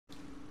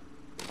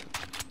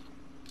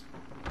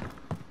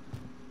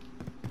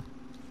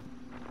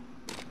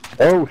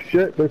Oh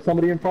shit, there's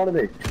somebody in front of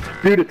me.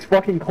 Dude, it's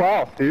fucking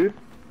Klaus, dude.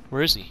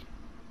 Where is he?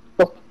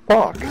 The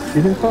fuck?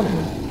 He's in front of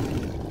me.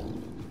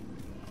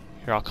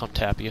 Here, I'll come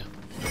tap you.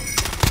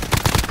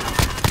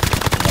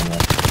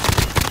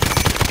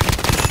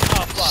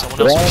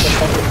 Someone else was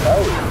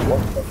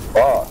What the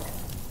fuck?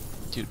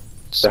 Dude,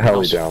 The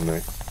heli down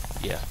there.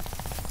 Yeah.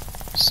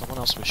 Someone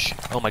else was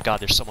oh my god,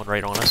 there's someone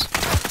right on us.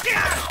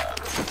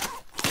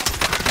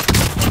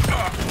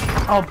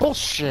 Oh,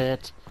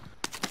 bullshit.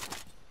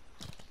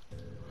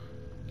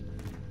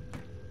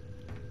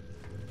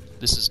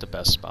 This is the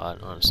best spot,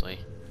 honestly.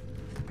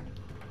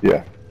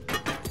 Yeah.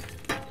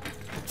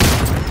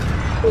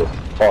 Oh,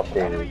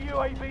 fucking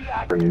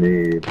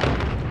grenade.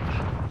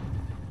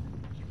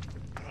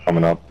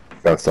 Coming up.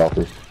 Got a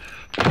selfie.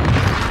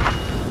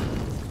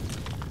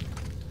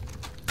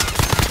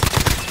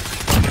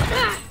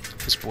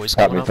 His boy's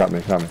coming up. Tap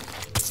me. I'm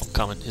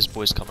coming. His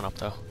boy's coming up,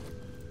 though.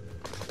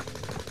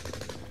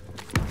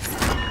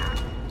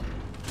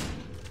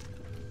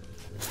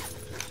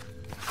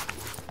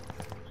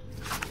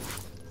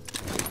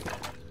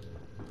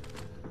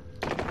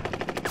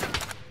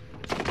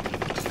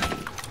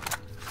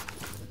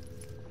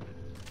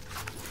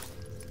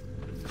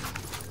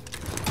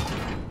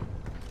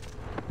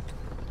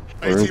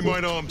 Team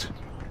right armed.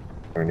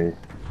 Underneath.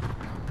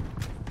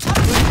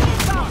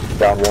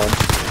 Down one.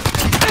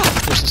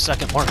 There's the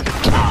second mark.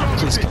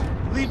 Please kill.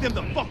 Leave them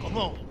the fuck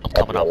alone. I'm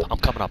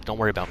coming up. Don't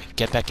worry about me.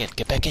 Get back in.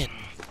 Get back in.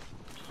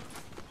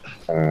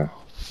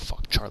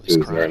 Fuck, Charlie's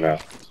Who's there crying. now?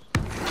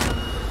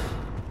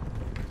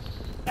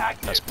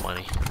 That's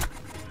plenty.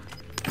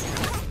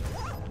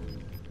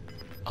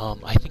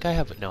 I think I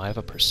have I have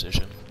a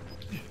precision.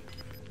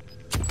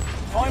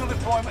 Final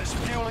deployment is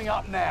fueling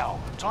up now.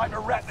 Time to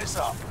wrap this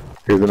up.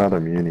 Here's another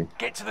muni.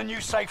 Get to the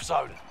new safe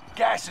zone.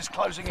 Gas is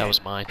closing in. That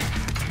was mine.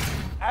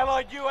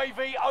 Allied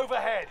UAV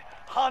overhead.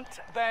 Hunt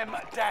them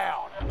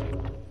down.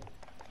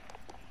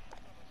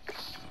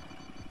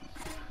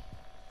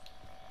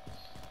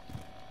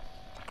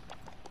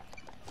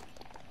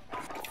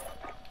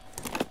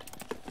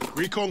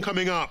 Recon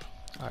coming up.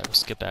 Alright,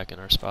 let's get back in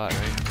our spot,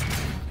 right?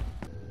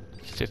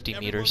 50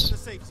 meters.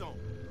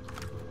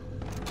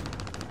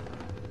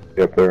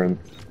 Yep, they're in.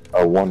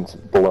 One's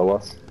below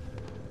us.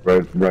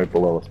 Right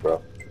below us,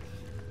 bro.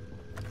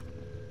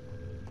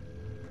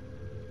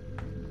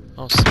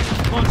 Oh, see.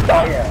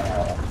 Oh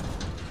yeah!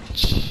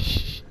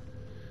 Did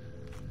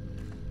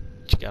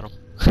you get him?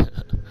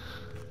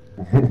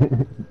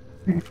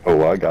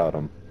 Oh, I got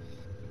him.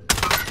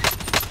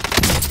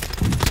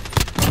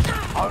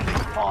 Only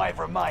 5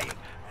 remain.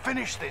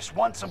 Finish this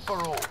once and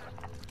for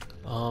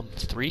all.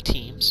 3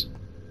 teams.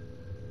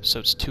 So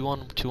it's 2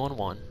 on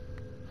 1.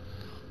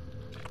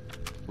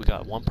 We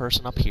got one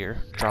person up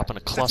here, dropping a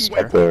cluster.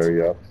 Up there,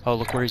 yeah. Oh,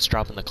 look where he's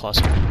dropping the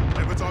cluster.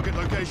 Over target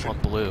location. On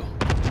blue.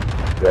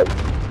 Yep.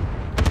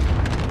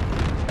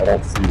 I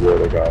don't see where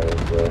the guy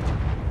is, though.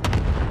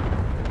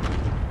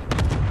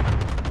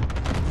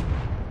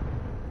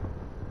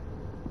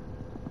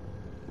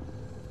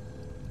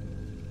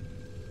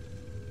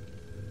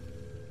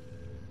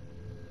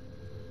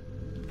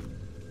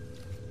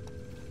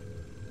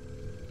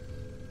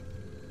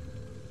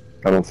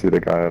 I don't see the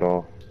guy at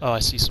all. Oh, I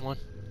see someone.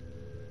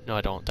 No,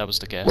 I don't. That was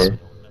the gas. Where?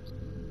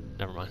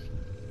 Never mind.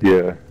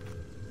 Yeah.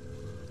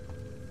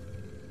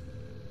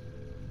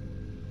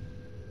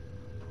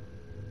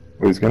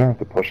 Well, he's gonna have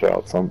to push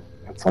out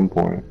at some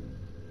point.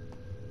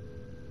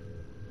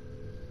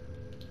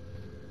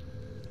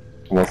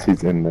 Unless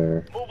he's in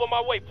there. Move on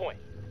my waypoint.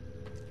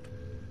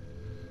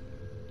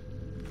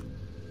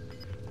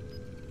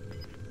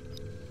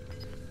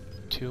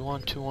 Two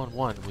on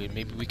one.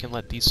 Maybe we can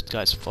let these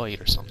guys fight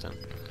or something.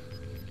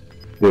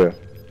 Yeah.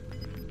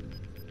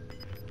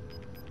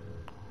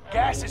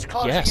 Gas is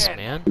closing Yes, in.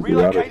 man.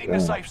 Relocating the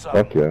safe zone.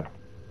 Fuck yeah.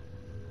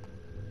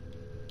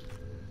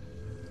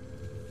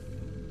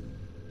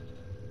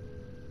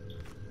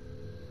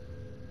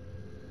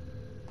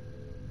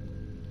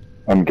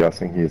 I'm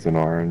guessing he's in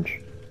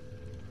orange.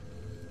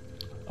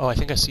 Oh, I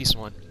think I see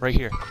someone. Right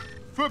here.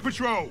 Foot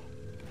patrol.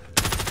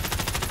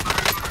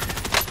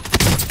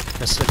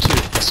 That's the 2.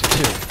 That's the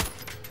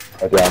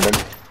 2. I downed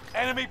him.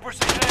 Enemy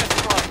precision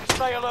airstrike.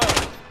 Stay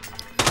alert.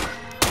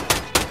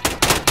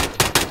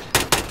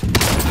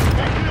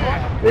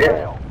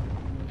 Yeah.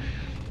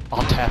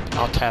 I'll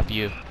tap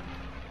you.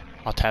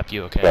 I'll tap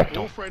you, okay? Yeah.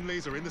 All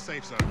friendlies are in the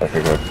safe zone.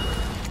 Okay, good.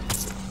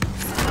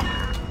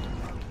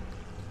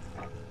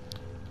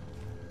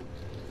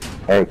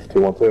 Alright, it's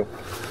 2 on 2.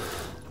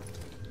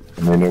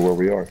 And they know where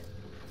we are.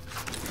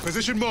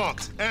 Position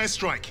marked.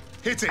 Airstrike.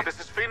 Hit it.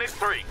 This is Phoenix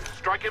 3.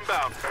 Strike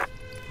inbound.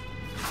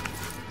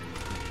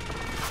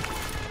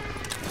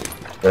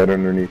 Right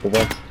underneath of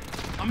us.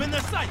 I'm in the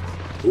sight.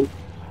 Ooh.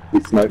 He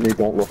sniped me,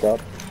 don't look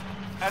up.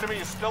 Enemy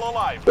is still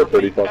alive. They're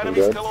pretty Repeat, fucking enemy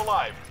good. still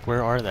alive.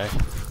 Where are they?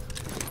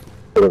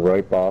 To the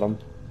right bottom.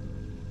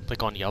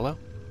 Like on yellow?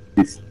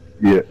 He's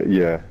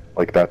yeah,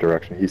 like that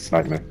direction. He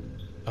sniped me.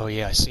 Oh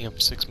yeah, I see him.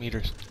 6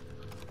 meters.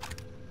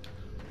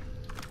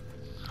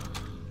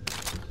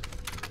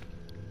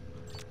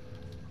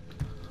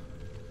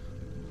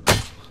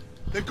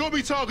 They've got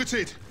me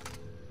targeted.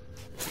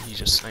 He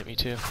just sniped me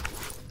too.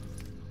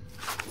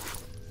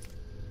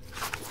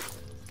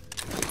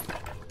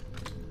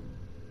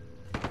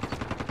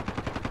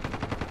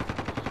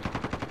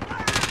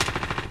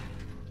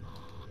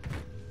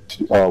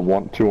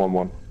 Two on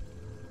one.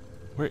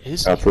 Where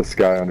is That's he? this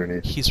guy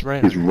underneath. He's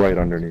right. He's right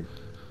underneath.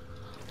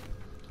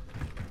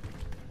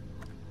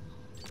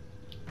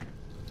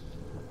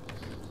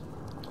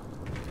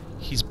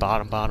 He's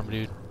bottom,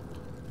 dude.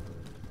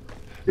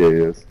 Yeah, he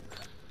is.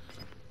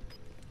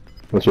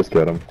 Let's just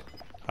get him.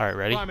 All right,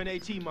 ready? I'm an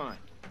AT mine.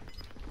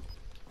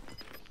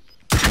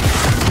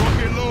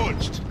 Rocket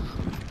launched.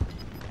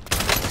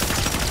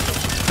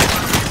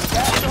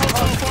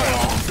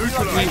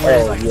 Neutralized.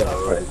 Oh,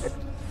 yeah, right.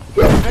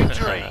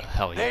 Victory!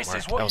 Hell yeah, This Mark.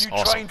 is That what was you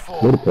awesome. trained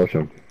for. Way to push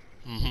him.